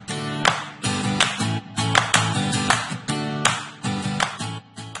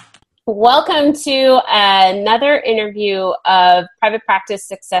Welcome to another interview of Private Practice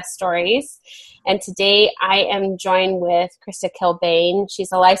Success Stories. And today I am joined with Krista Kilbane.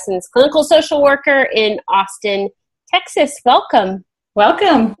 She's a licensed clinical social worker in Austin, Texas. Welcome.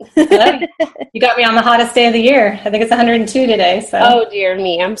 Welcome. Hello. You got me on the hottest day of the year. I think it's 102 today. So. Oh, dear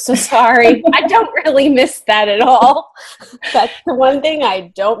me. I'm so sorry. I don't really miss that at all. That's the one thing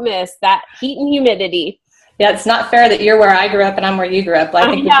I don't miss, that heat and humidity. Yeah, it's not fair that you're where I grew up and I'm where you grew up. I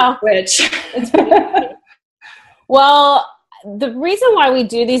think we should switch. It's pretty funny. Well, the reason why we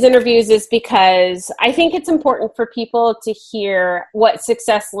do these interviews is because I think it's important for people to hear what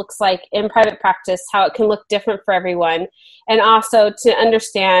success looks like in private practice, how it can look different for everyone, and also to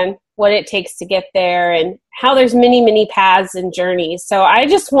understand what it takes to get there and how there's many, many paths and journeys. So I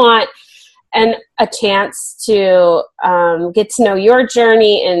just want a chance to get to know your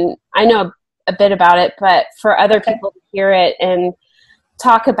journey, and I know a bit about it, but for other people to hear it and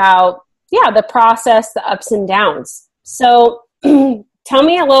talk about, the process, the ups and downs. So tell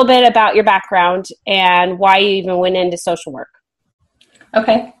me a little bit about your background and why you even went into social work.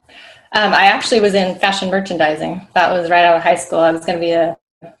 Okay. I actually was in fashion merchandising. That was right out of high school. I was going to be a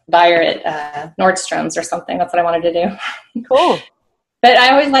buyer at Nordstrom's or something. That's what I wanted to do. Cool. But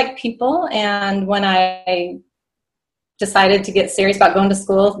I always liked people. And when I decided to get serious about going to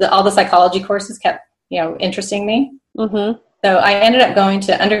school, all the psychology courses kept, interesting me. Mm-hmm. So I ended up going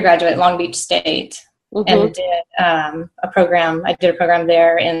to undergraduate at Long Beach State. Mm-hmm. And did a program. I did a program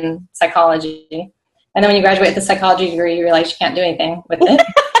there in psychology. And then when you graduate with a psychology degree, you realize you can't do anything with it.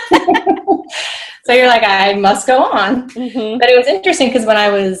 So you're like, I must go on. Mm-hmm. But it was interesting because when I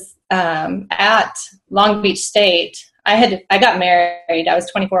was at Long Beach State, I got married. I was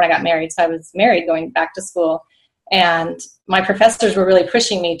 24 when I got married. So I was married going back to school. And my professors were really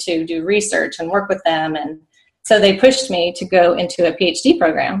pushing me to do research and work with them. And so they pushed me to go into a PhD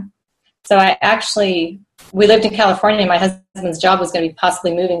program. So we lived in California. My husband's job was going to be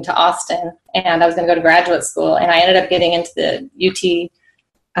possibly moving to Austin, and I was going to go to graduate school. And I ended up getting into the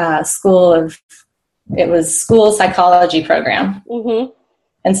UT school psychology program. Mm-hmm.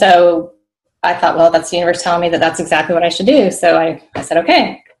 And so I thought, well, that's the universe telling me that that's exactly what I should do. So I said,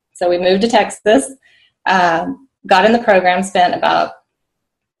 okay. So we moved to Texas, got in the program, spent about,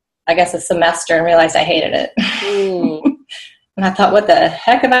 a semester, and realized I hated it. Mm. And I thought, what the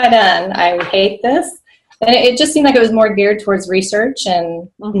heck have I done? I hate this. And it just seemed like it was more geared towards research and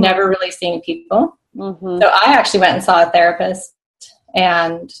mm-hmm. never really seeing people. Mm-hmm. So I actually went and saw a therapist.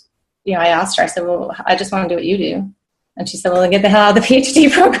 And, I asked her, I said, well, I just want to do what you do. And she said, well, then get the hell out of the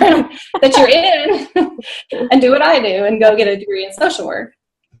PhD program that you're in and do what I do and go get a degree in social work.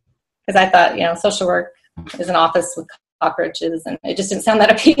 Because I thought, social work is an office with cockroaches, and it just didn't sound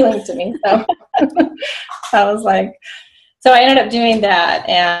that appealing to me. So I was like... So I ended up doing that,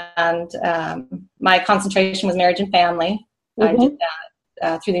 and my concentration was marriage and family. Mm-hmm. I did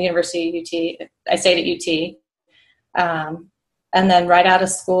that through the University of UT. I stayed at UT. And then right out of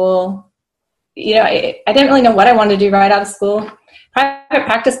school, I didn't really know what I wanted to do right out of school. Private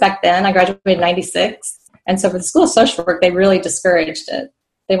practice back then, I graduated in 96. And so for the School of Social Work, they really discouraged it.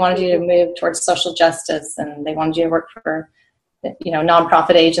 They wanted you to move towards social justice, and they wanted you to work for,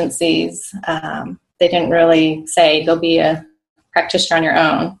 nonprofit agencies. They didn't really say, go be a practitioner on your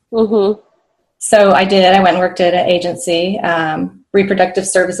own. Mm-hmm. So I did. I went and worked at an agency, Reproductive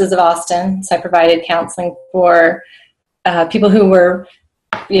Services of Austin. So I provided counseling for people who were,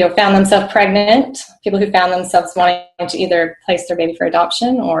 found themselves pregnant, people who found themselves wanting to either place their baby for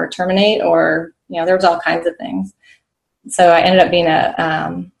adoption or terminate, or, there was all kinds of things. So I ended up being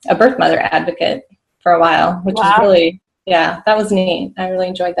a birth mother advocate for a while, which was really, that was neat. I really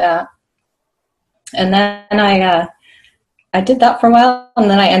enjoyed that. And then I did that for a while,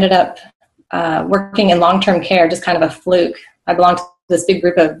 and then I ended up working in long-term care, just kind of a fluke. I belonged to this big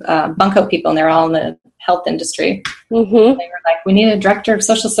group of bunco people, and they're all in the health industry. Mm-hmm. They were like, we need a director of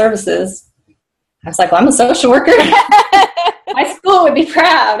social services. I was like, well, I'm a social worker. My school would be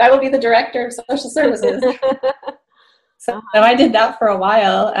proud. I will be the director of social services. So I did that for a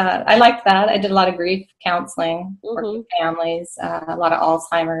while. I liked that. I did a lot of grief counseling, mm-hmm. working with families, a lot of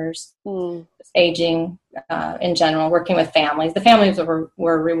Alzheimer's, aging in general, working with families. The families were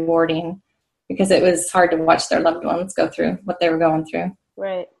rewarding because it was hard to watch their loved ones go through what they were going through.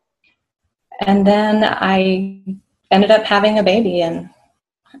 Right. And then I ended up having a baby, and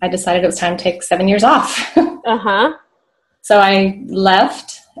I decided it was time to take 7 years off. Uh-huh. So I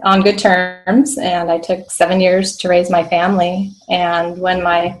left on good terms, and I took 7 years to raise my family. And when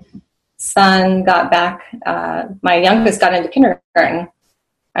my son got back, my youngest got into kindergarten,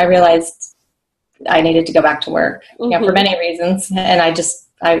 I realized I needed to go back to work, for many reasons. And I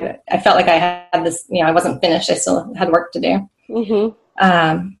felt like I had this, I wasn't finished. I still had work to do.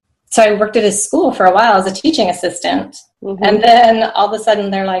 So I worked at a school for a while as a teaching assistant. And then all of a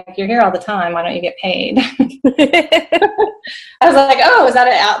sudden they're like, you're here all the time. Why don't you get paid? I was like, oh, is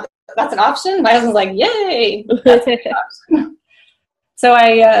that that's an option? My husband's like, yay. That's an option. So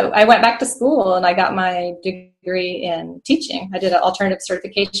I went back to school and I got my degree in teaching. I did an alternative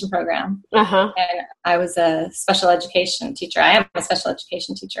certification program. And I was a special education teacher. I am a special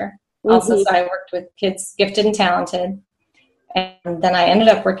education teacher also. So I worked with kids gifted and talented. And then I ended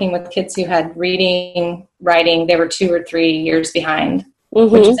up working with kids who had reading, writing. They were 2 or 3 years behind,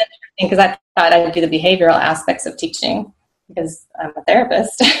 which is interesting because I thought I'd do the behavioral aspects of teaching because I'm a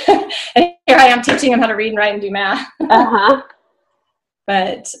therapist. And here I am teaching them how to read and write and do math.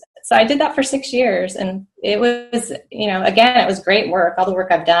 But so I did that for 6 years. And it was, again, it was great work. All the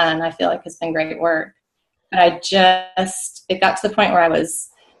work I've done, I feel like has been great work. But it got to the point where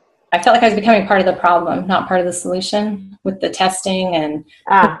I felt like I was becoming part of the problem, not part of the solution with the testing and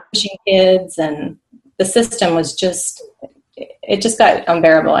pushing kids. And the system was it just got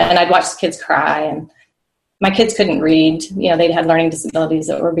unbearable. And I'd watch the kids cry, and my kids couldn't read. They'd had learning disabilities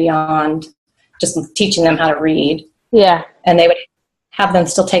that were beyond just teaching them how to read. Yeah. And they would have them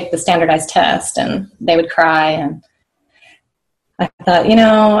still take the standardized test, and they would cry. And I thought,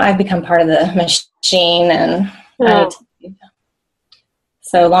 I've become part of the machine, and I need to leave.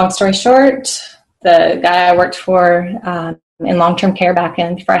 So long story short, the guy I worked for in long-term care back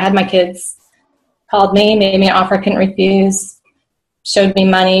in before I had my kids called me, made me an offer I couldn't refuse, showed me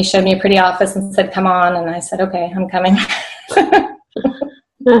money, showed me a pretty office and said, come on. And I said, okay, I'm coming.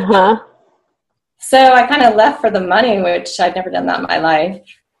 So I kind of left for the money, which I'd never done that in my life.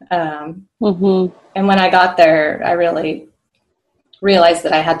 And when I got there, I really realized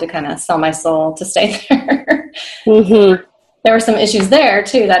that I had to kind of sell my soul to stay there. There were some issues there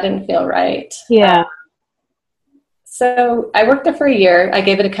too that didn't feel right. Yeah. So I worked there for a year. I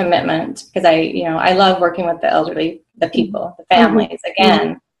gave it a commitment because I love working with the elderly, the people, the families.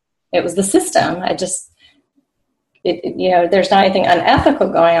 Again, it was the system. There's not anything unethical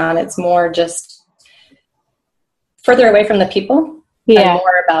going on. It's more just further away from the people and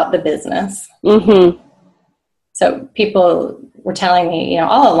more about the business. So people were telling me,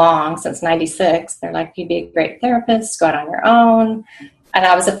 all along since 96, they're like, you'd be a great therapist, go out on your own. And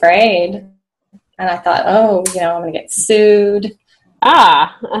I was afraid. And I thought, I'm going to get sued. I'm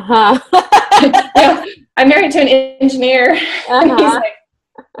married to an engineer. And he's like,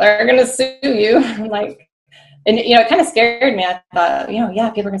 they're going to sue you. I'm like, and, it kind of scared me. I thought, people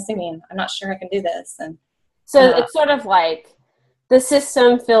are going to sue me, and I'm not sure I can do this. And so it's sort of like the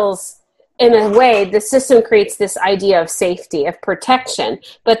system feels, in a way, the system creates this idea of safety, of protection,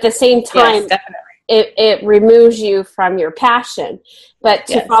 but at the same time, it removes you from your passion. But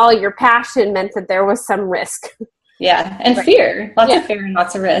to follow your passion meant that there was some risk. Yeah, and fear, lots of fear and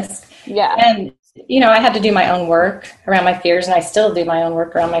lots of risk. Yeah. And, I had to do my own work around my fears, and I still do my own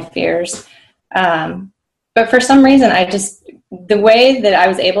work around my fears. But for some reason, the way that I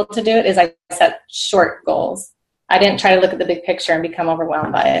was able to do it is I set short goals. I didn't try to look at the big picture and become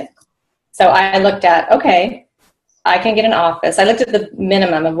overwhelmed by it. So I looked at, okay, I can get an office. I looked at the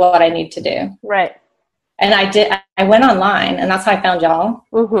minimum of what I need to do. Right. And I went online, and that's how I found y'all.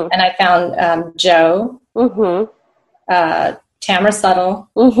 And I found Joe, Tamara Suttle.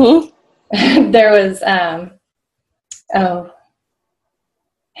 There was,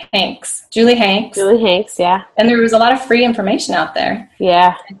 Julie Hanks. Yeah. And there was a lot of free information out there.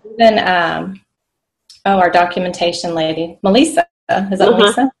 Yeah. And even, our documentation lady, Melissa. Is that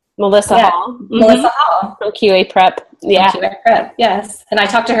Melissa? Melissa Hall. Melissa Hall. From QA Prep. Yeah. From QA Prep, yes. And I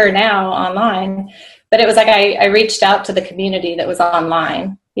talked to her now online. But it was like I reached out to the community that was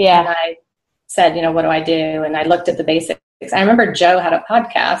online. Yeah. And I said, what do I do? And I looked at the basics. I remember Joe had a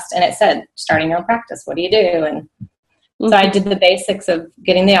podcast, and it said, starting your own practice, what do you do? And so I did the basics of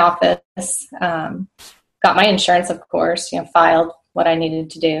getting the office, got my insurance, of course, filed what I needed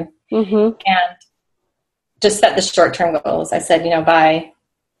to do. And just set the short-term goals. I said,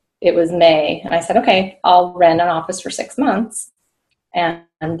 it was May. And I said, okay, I'll rent an office for 6 months. And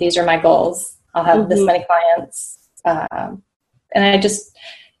these are my goals. I'll have this many clients. And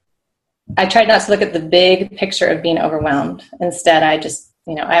I tried not to look at the big picture of being overwhelmed. Instead, I just,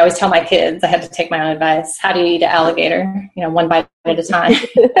 I always tell my kids, I had to take my own advice. How do you eat an alligator? One bite at a time.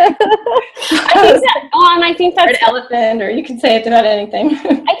 I think that's or an elephant, or you can say it about anything.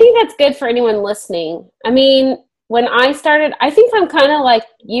 I think that's good for anyone listening. I mean, when I started, I think I'm kind of like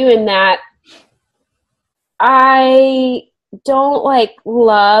you in that I don't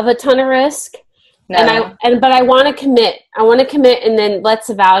love a ton of risk, No. But I want to commit. And then let's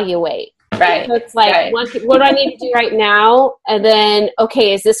evaluate. Right. So it's like, right. what do I need to do right now? And then,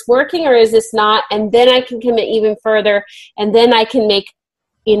 okay, is this working or is this not? And then I can commit even further. And then I can make,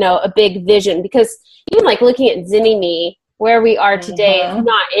 a big vision. Because even like looking at Zinni, where we are today is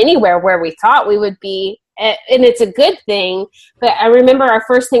not anywhere where we thought we would be. And it's a good thing. But I remember our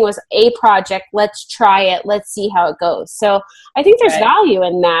first thing was a project. Let's try it. Let's see how it goes. So I think there's value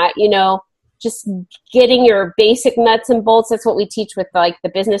in that, just getting your basic nuts and bolts. That's what we teach with like the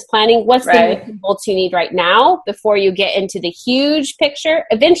business planning. What's the nuts and bolts you need right now before you get into the huge picture?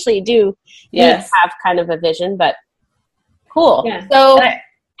 Eventually you do have kind of a vision, but cool. Yeah. So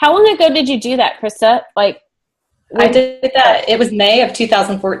how long ago did you do that, Krista? Like I did that. It was May of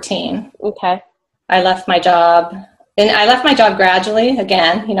 2014. Okay. I left my job, and I left my job gradually.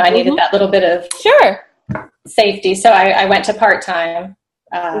 Again, I needed that little bit of safety. So I went to part-time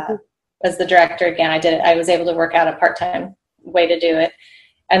as the director again. I was able to work out a part-time way to do it.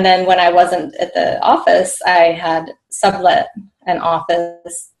 And then when I wasn't at the office, I had sublet an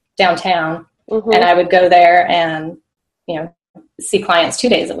office downtown, and I would go there and, see clients 2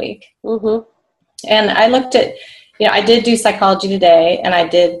 days a week. And I looked at, I did do Psychology Today, and I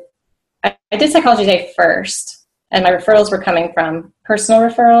did Psychology Today first, and my referrals were coming from personal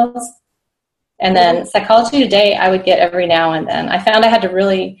referrals. And then Psychology Today, I would get every now and then. I found I had to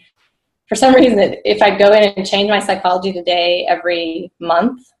really, for some reason, if I'd go in and change my Psychology Today every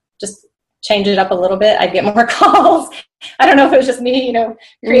month, just change it up a little bit, I'd get more calls. I don't know if it was just me,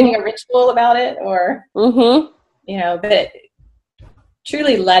 creating a ritual about it or, but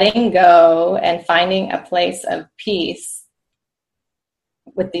truly letting go and finding a place of peace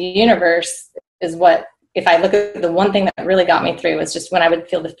with the universe is what, if I look at the one thing that really got me through, was just when I would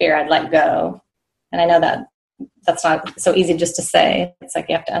feel the fear, I'd let go. And I know that that's not so easy just to say. It's like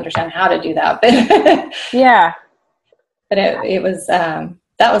you have to understand how to do that. But yeah. But it was, that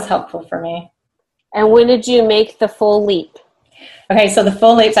was helpful for me. And when did you make the full leap? Okay, so the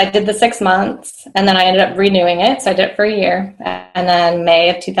full leaps, I did the 6 months, and then I ended up renewing it. So I did it for a year. And then May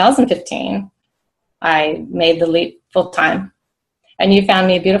of 2015, I made the leap full time. And you found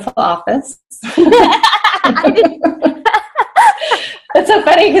me a beautiful office. That's so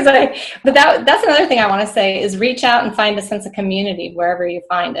funny but that's another thing I want to say is reach out and find a sense of community wherever you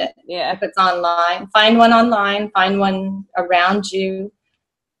find it. Yeah. If it's online, find one around you,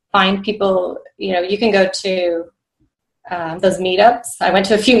 find people, you can go to those meetups. I went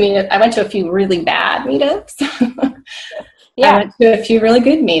to a few really bad meetups. I went to a few really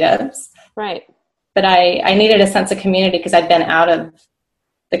good meetups. Right. But I needed a sense of community because I'd been out of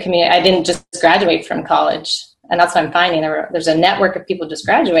the community. I didn't just graduate from college. And that's what I'm finding. There's a network of people just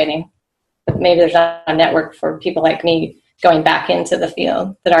graduating, but maybe there's not a network for people like me going back into the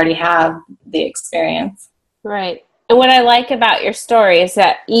field that already have the experience. Right. And what I like about your story is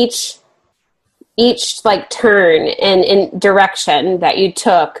that each like turn and in direction that you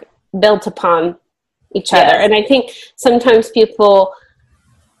took built upon each other. And I think sometimes people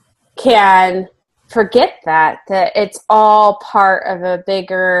can forget that it's all part of a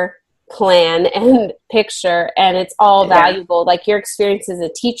bigger plan and picture, and it's all valuable. Like your experience as a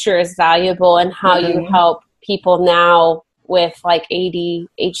teacher is valuable, and how you help people now with like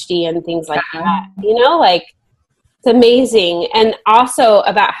ADHD and things like that. Like it's amazing. And also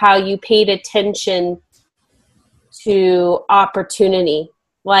about how you paid attention to opportunity.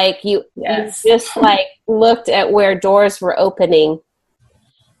 Like you just like looked at where doors were opening.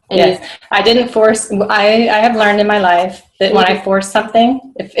 And I didn't force. I have learned in my life that when I force something,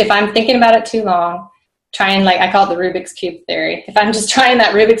 if I'm thinking about it too long, I call it the Rubik's Cube theory. If I'm just trying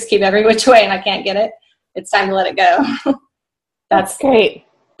that Rubik's Cube every which way and I can't get it, it's time to let it go. That's great.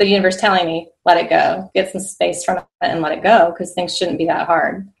 The universe telling me, let it go. Get some space from it and let it go, because things shouldn't be that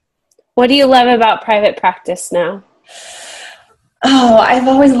hard. What do you love about private practice now? Oh, I've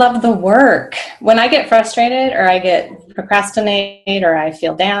always loved the work. When I get frustrated or I get procrastinate or I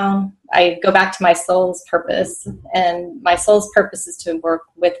feel down, I go back to my soul's purpose. And my soul's purpose is to work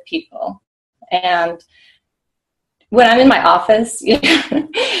with people. And when I'm in my office,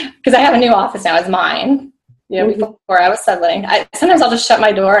 because I have a new office now, it's mine. Before I was subletting, sometimes I'll just shut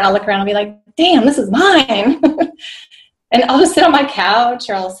my door and I'll look around and be like, damn, this is mine. And I'll just sit on my couch,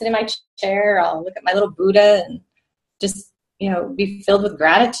 or I'll sit in my chair, or I'll look at my little Buddha and just, be filled with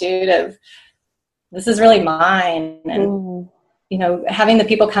gratitude of this is really mine. And, having the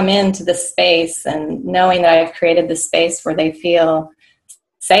people come into this space and knowing that I've created this space where they feel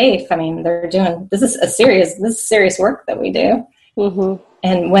safe. I mean, this is serious work that we do.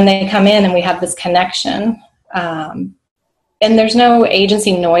 And when they come in and we have this connection, and there's no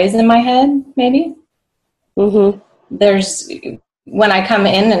agency noise in my head, maybe, Mm-hmm. When I come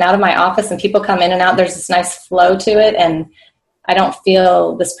in and out of my office and people come in and out, there's this nice flow to it. And I don't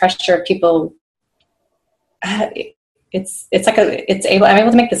feel this pressure of people. I'm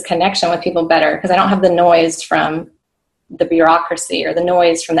able to make this connection with people better because I don't have the noise from the bureaucracy or the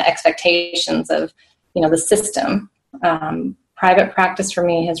noise from the expectations of, the system. Private practice for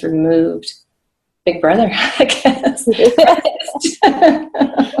me has removed Big Brother, I guess.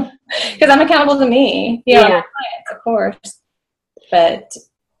 Because I'm accountable to me, my clients, of course. But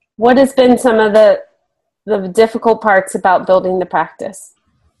what has been some of the difficult parts about building the practice?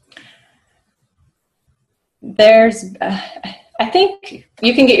 I think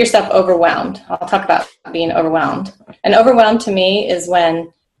you can get yourself overwhelmed. I'll talk about being overwhelmed. And overwhelmed to me is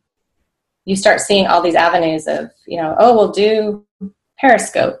when you start seeing all these avenues of, we'll do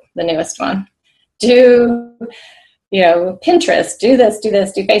Periscope, the newest one. Do, Pinterest, do this, do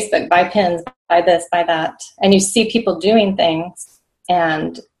Facebook, buy pins, buy this, buy that. And you see people doing things.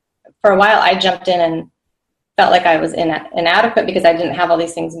 And for a while I jumped in and felt like I was inadequate because I didn't have all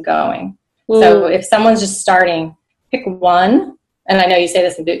these things going. So if someone's just starting, pick one. And I know you say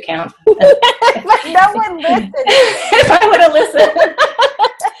this in boot camp. But no one listened. If I would have listened.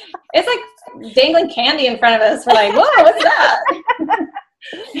 It's like dangling candy in front of us. We're like, whoa, what's that?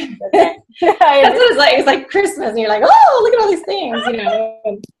 That's what it's like. It's like Christmas, and you're like, oh, look at all these things, and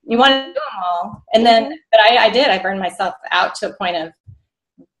you want to do them all. And then, but I did. I burned myself out to a point of,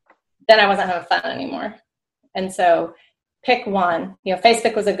 then I wasn't having fun anymore. And so pick one.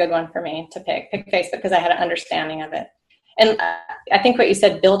 Facebook was a good one for me to pick. Pick Facebook because I had an understanding of it. And I think what you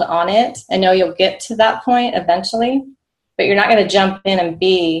said, build on it. I know you'll get to that point eventually, but you're not going to jump in and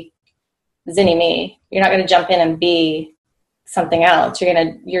be Zinni me. You're not going to jump in and be something else.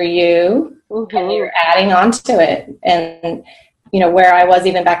 You're you, and you're adding on to it. And, where I was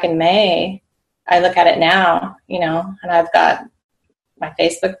even back in May, I look at it now, and I've got my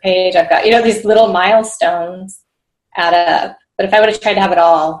Facebook page. I've got, these little milestones add up. But if I would have tried to have it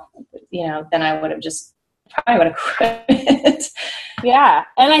all, then I would have probably quit. Yeah.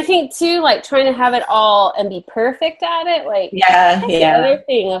 And I think too, like trying to have it all and be perfect at it. Like, that's the other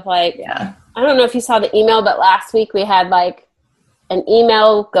thing of like, I don't know if you saw the email, but last week we had like an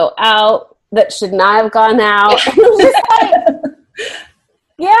email go out that should not have gone out.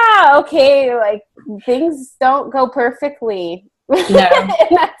 Yeah. Okay. Like things don't go perfectly. No,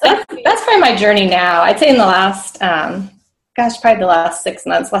 that's probably my journey now. I'd say in the last, probably the last 6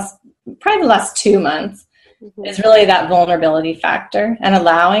 months, probably the last 2 months, is really that vulnerability factor and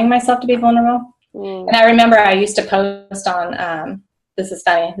allowing myself to be vulnerable. And I remember I used to post on, this is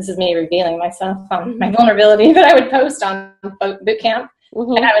funny, this is me revealing myself on my vulnerability, but I would post on boot camp,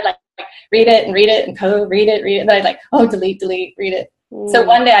 and I would like read it and read it and read it, and then I'd like, delete, read it. So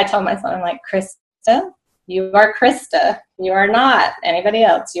one day I told myself, I'm like, Krista, you are Krista. You are not anybody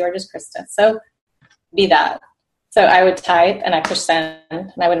else. You are just Krista. So be that. So I would type and I push send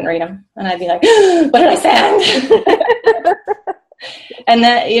and I wouldn't read them. And I'd be like, what did I send? And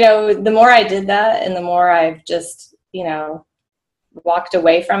then, the more I did that and the more I've just, walked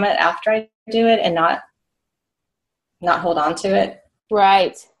away from it after I do it and not hold on to it.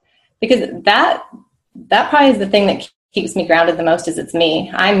 Right. Because that probably is the thing that keeps me grounded the most is it's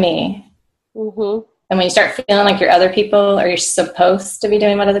me. I'm me. And when you start feeling like you're other people or you're supposed to be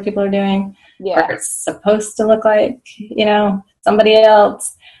doing what other people are doing, or it's supposed to look like, somebody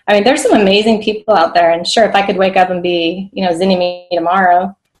else. I mean, there's some amazing people out there. And sure, if I could wake up and be, Zinni me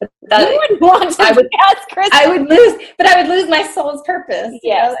tomorrow, you wouldn't want to ask Chris. I would lose my soul's purpose.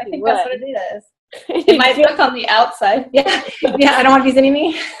 Yes, I think that's what it is. It might look on the outside. Yeah, I don't want to be Zinni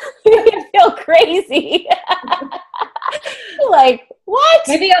me. You feel crazy. Like, what?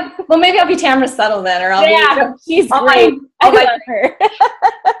 Maybe I'll be Tamara Settle then, or I'll be. She's great. I love her.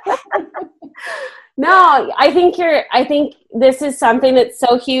 No, I think this is something that's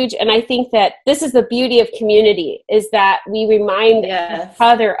so huge, and I think that this is the beauty of community is that we remind each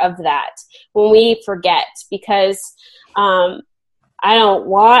other of that when we forget, because I don't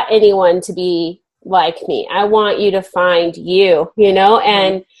want anyone to be like me. I want you to find you,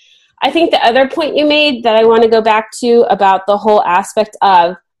 and I think the other point you made that I want to go back to about the whole aspect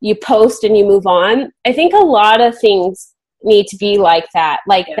of you post and you move on. I think a lot of things need to be like that,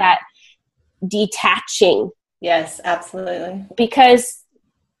 that detaching. Yes, absolutely. Because,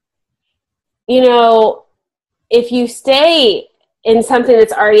 if you stay in something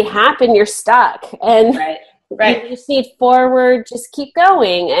that's already happened, you're stuck. And right. You just need forward, just keep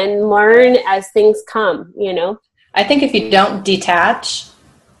going and learn as things come, I think if you don't detach,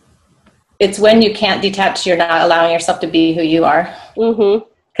 it's when you can't detach, you're not allowing yourself to be who you are.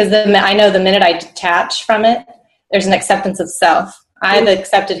 Because I know the minute I detach from it, there's an acceptance of self. I've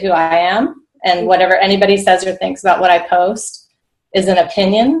accepted who I am, and whatever anybody says or thinks about what I post is an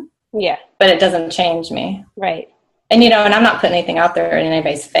opinion. Yeah. But it doesn't change me. Right. And, and I'm not putting anything out there in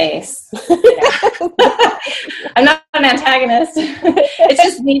anybody's face. I'm not an antagonist. It's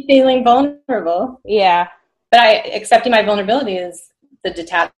just me feeling vulnerable. Yeah. But accepting my vulnerability is the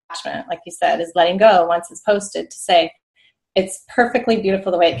detachment, like you said, is letting go once it's posted to say, it's perfectly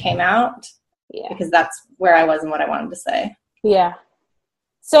beautiful the way it came out. Yeah. Because that's where I was and what I wanted to say. Yeah.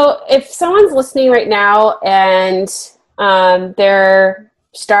 So if someone's listening right now and they're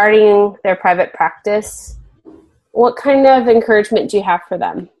starting their private practice, what kind of encouragement do you have for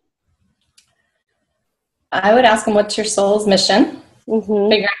them? I would ask them, what's your soul's mission? Mm-hmm.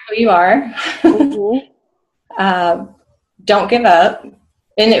 Figure out who you are. Mm-hmm. Don't give up.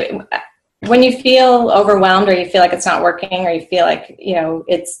 And when you feel overwhelmed or you feel like it's not working or you feel like,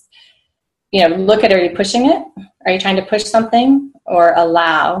 it's, look at, are you pushing it? Are you trying to push something? Or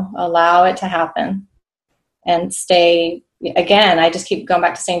allow it to happen and stay. Again, I just keep going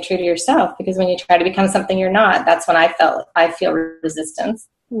back to staying true to yourself, because when you try to become something you're not, that's when I feel resistance.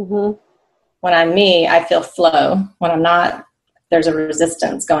 Mm-hmm. When I'm me, I feel flow. When I'm not, there's a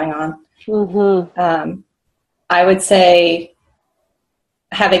resistance going on. Mm-hmm. I would say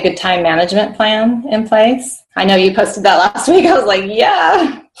have a good time management plan in place. I know you posted that last week. I was like,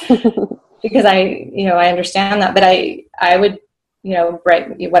 yeah, because I understand that, but I would,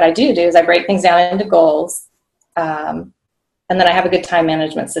 what I do is I break things down into goals. And then I have a good time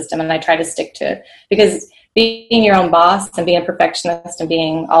management system, and I try to stick to it, because being your own boss and being a perfectionist and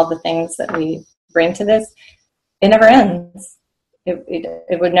being all the things that we bring to this, it never ends.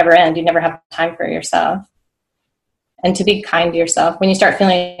 It would never end. You never have time for yourself. And to be kind to yourself. When you start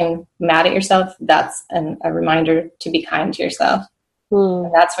feeling mad at yourself, that's a reminder to be kind to yourself.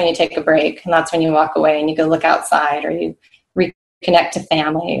 And that's when you take a break, and that's when you walk away and you go look outside, or you reconnect to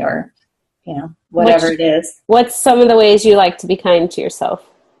family, or whatever it is. What's some of the ways you like to be kind to yourself?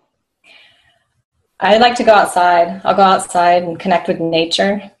 I like to go outside. I'll go outside and connect with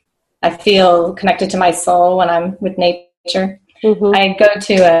nature. I feel connected to my soul when I'm with nature. Mm-hmm. I go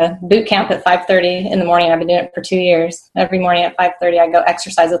to a boot camp at 5:30 in the morning. I've been doing it for 2 years. Every morning at 5:30, I go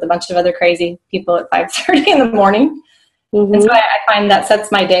exercise with a bunch of other crazy people at 5:30 in the morning. Mm-hmm. And so I find that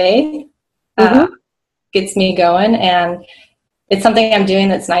sets my day, gets me going, and it's something I'm doing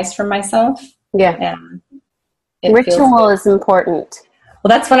that's nice for myself. Yeah. Ritual is important. Well,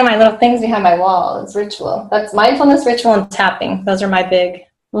 that's one of my little things behind my wall is ritual. That's mindfulness, ritual, and tapping. Those are my big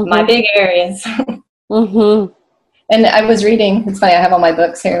areas. Mm-hmm. And I was reading, it's funny, I have all my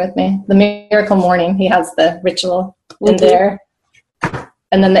books here with me. The Miracle Morning, he has the ritual in there.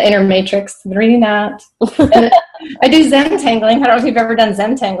 And then the Inner Matrix, I'm reading that. And I do Zen tangling. I don't know if you've ever done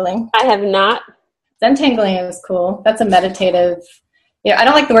Zen tangling. I have not. Zen tangling is cool. That's a meditative. I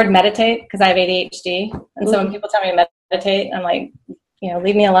don't like the word meditate because I have ADHD. And so when people tell me to meditate, I'm like,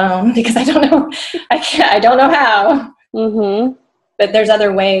 leave me alone, because I don't know. I don't know how. Mm-hmm. But there's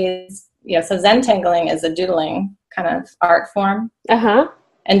other ways. So Zen tangling is a doodling kind of art form. Uh-huh.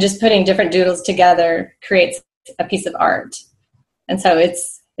 And just putting different doodles together creates a piece of art. And so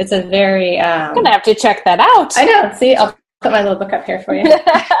it's a very... I'm going to have to check that out. I know. See, I'll put my little book up here for you.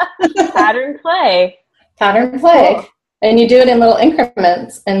 Pattern play. Pattern play. Cool. And you do it in little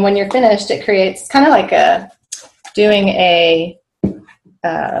increments. And when you're finished, it creates kind of like doing a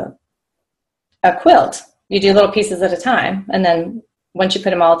quilt. You do little pieces at a time. And then once you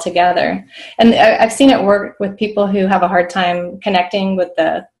put them all together. And I've seen it work with people who have a hard time connecting with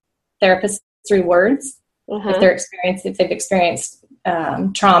the therapist through words. Uh-huh. If they've experienced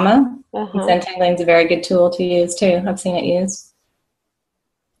trauma. Uh-huh. Zen tangling is a very good tool to use too. I've seen it used.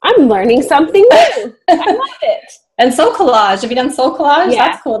 I'm learning something new. I love it. And soul collage. Have you done soul collage? Yeah.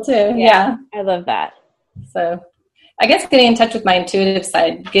 That's cool too. Yeah. I love that. So I guess getting in touch with my intuitive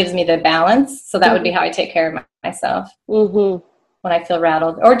side gives me the balance. So that would be how I take care of myself when I feel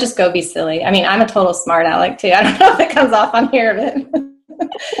rattled, or just go be silly. I mean, I'm a total smart aleck too. I don't know if it comes off on here, but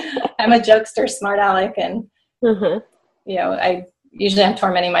I'm a jokester, smart aleck. And, I usually am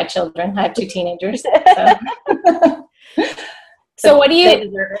tormenting my children. I have 2 teenagers. So what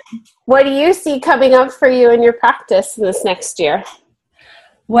do you see coming up for you in your practice this next year?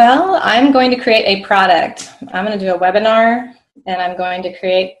 Well, I'm going to create a product. I'm going to do a webinar, and I'm going to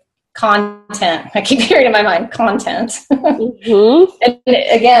create content. I keep hearing in my mind, content. Mm-hmm. And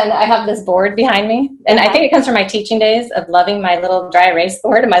again, I have this board behind me, and I think it comes from my teaching days of loving my little dry erase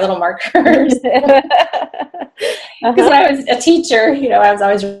board and my little markers. Because when I was a teacher, I was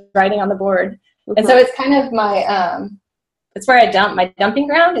always writing on the board. And so it's kind of my it's where I dump my dumping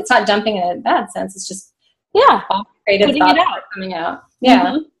ground. It's not dumping in a bad sense. It's just all creative putting thoughts it out. coming out.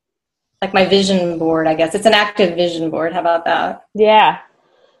 Yeah. Like my vision board, I guess. It's an active vision board. How about that? Yeah.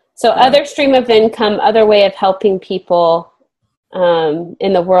 So other stream of income, other way of helping people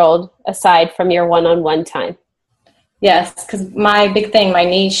in the world aside from your one-on-one time. Yes, because my big thing, my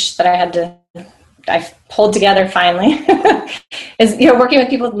niche that I pulled together finally is, working with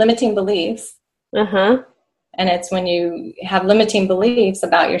people with limiting beliefs. And it's when you have limiting beliefs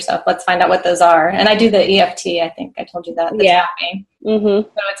about yourself, let's find out what those are. And I do the EFT, I think I told you that. Tapping. So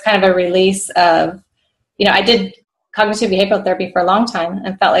it's kind of a release of, I did cognitive behavioral therapy for a long time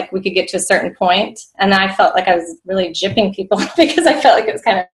and felt like we could get to a certain point. And I felt like I was really gypping people because I felt like it was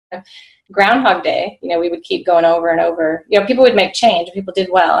kind of Groundhog Day. We would keep going over and over. People would make change. People did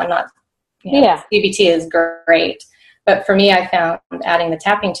well. I'm not, CBT is great. But for me, I found adding the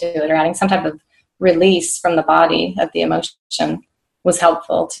tapping to it or adding some type of release from the body of the emotion was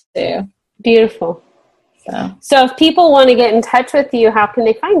helpful too. Beautiful. So if people want to get in touch with you, how can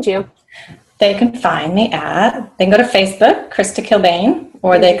they find you? They can find me they can go to Facebook, Krista Kilbane,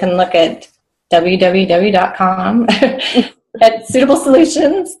 or they can look at www.com at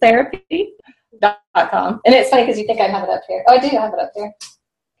suitablesolutionsTherapy.com. And it's funny because you think I have it up here. Oh, I do have it up there.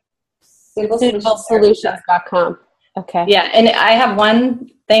 Suitable-solutions.com. Okay. Yeah, and I have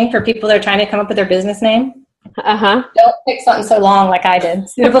one thing for people that are trying to come up with their business name. Don't pick something so long like I did.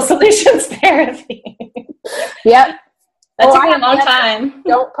 Suitable Solutions Therapy. Yep. That took me a long time.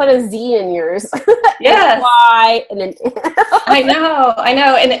 Don't put a Z in yours. Yes. Y and then I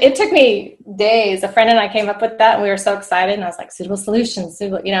know. And it took me days. A friend and I came up with that, and we were so excited. And I was like, Suitable Solutions,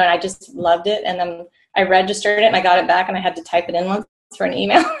 and I just loved it. And then I registered it, and I got it back, and I had to type it in once for an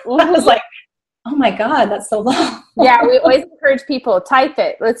email. I was like, oh my God, that's so long. Yeah, we always encourage people, type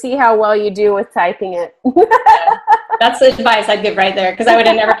it. Let's see how well you do with typing it. That's the advice I'd give right there, because I would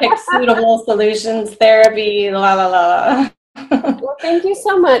have never picked Suitable Solutions Therapy, la, la, la. Well, thank you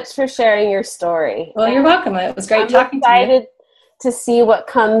so much for sharing your story. Well, you're welcome. It was great talking to you. I'm excited to see what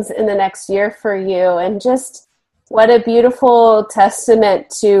comes in the next year for you, and just what a beautiful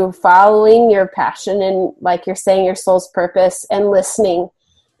testament to following your passion and, like you're saying, your soul's purpose, and listening,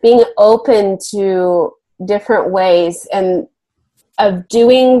 being open to different ways and of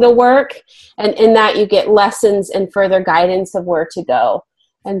doing the work. And in that you get lessons and further guidance of where to go.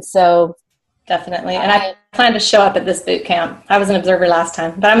 And so definitely. And I plan to show up at this boot camp. I was an observer last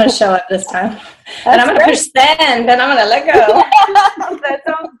time, but I'm going to show up this time. And I'm going to push send, and I'm going to let go. That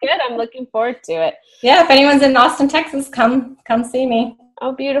sounds good. I'm looking forward to it. Yeah. If anyone's in Austin, Texas, come see me.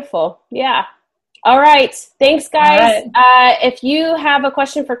 Oh, beautiful. Yeah. All right. Thanks, guys. Right. If you have a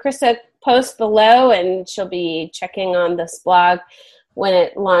question for Krista, post below, and she'll be checking on this blog when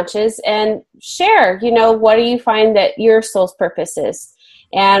it launches. And share, what do you find that your soul's purpose is?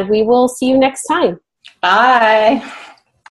 And we will see you next time. Bye.